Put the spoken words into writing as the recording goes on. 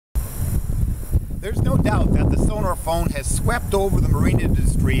There's no doubt that the SonarPhone has swept over the marine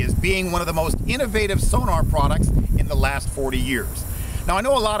industry as being one of the most innovative sonar products in the last 40 years. Now, I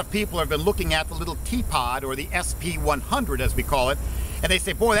know a lot of people have been looking at the little T-Pod, or the SP100 as we call it, and they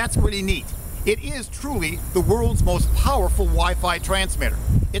say, boy, that's really neat. It is truly the world's most powerful Wi-Fi transmitter.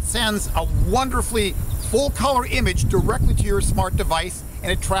 It sends a wonderfully full-color image directly to your smart device,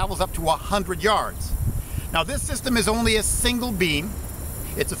 and it travels up to 100 yards. Now, this system is only a single beam.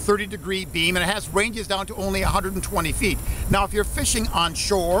 It's a 30-degree beam, and it has ranges down to only 120 feet. Now, if you're fishing on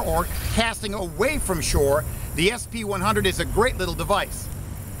shore or casting away from shore, the SP100 is a great little device.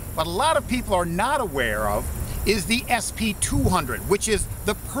 But a lot of people are not aware of is the SP200, which is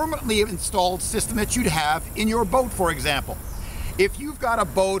the permanently installed system that you'd have in your boat, for example. If you've got a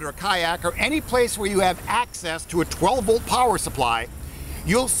boat or kayak or any place where you have access to a 12-volt power supply,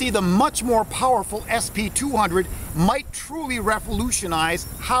 you'll see the much more powerful SP200 might truly revolutionize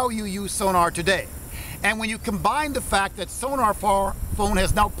how you use sonar today. And when you combine the fact that SonarPhone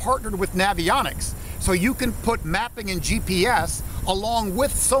has now partnered with Navionics, so you can put mapping and GPS along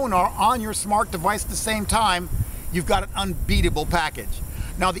with sonar on your smart device at the same time, you've got an unbeatable package.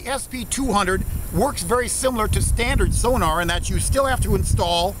 Now, the SP200 works very similar to standard sonar in that you still have to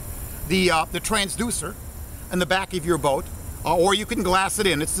install the transducer in the back of your boat, or you can glass it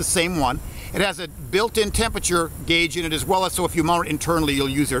in. It's the same one. It has a built-in temperature gauge in it as well, as so if you mount it internally, you'll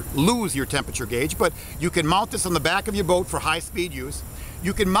lose your temperature gauge. But you can mount this on the back of your boat for high-speed use.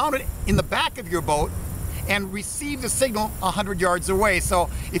 You can mount it in the back of your boat and receive the signal 100 yards away. So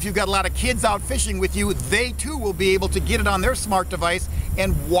if you've got a lot of kids out fishing with you, they too will be able to get it on their smart device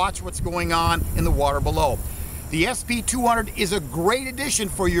and watch what's going on in the water below. The SP200 is a great addition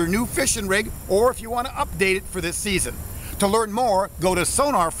for your new fishing rig, or if you want to update it for this season. To learn more, go to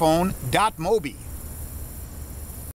sonarphone.mobi.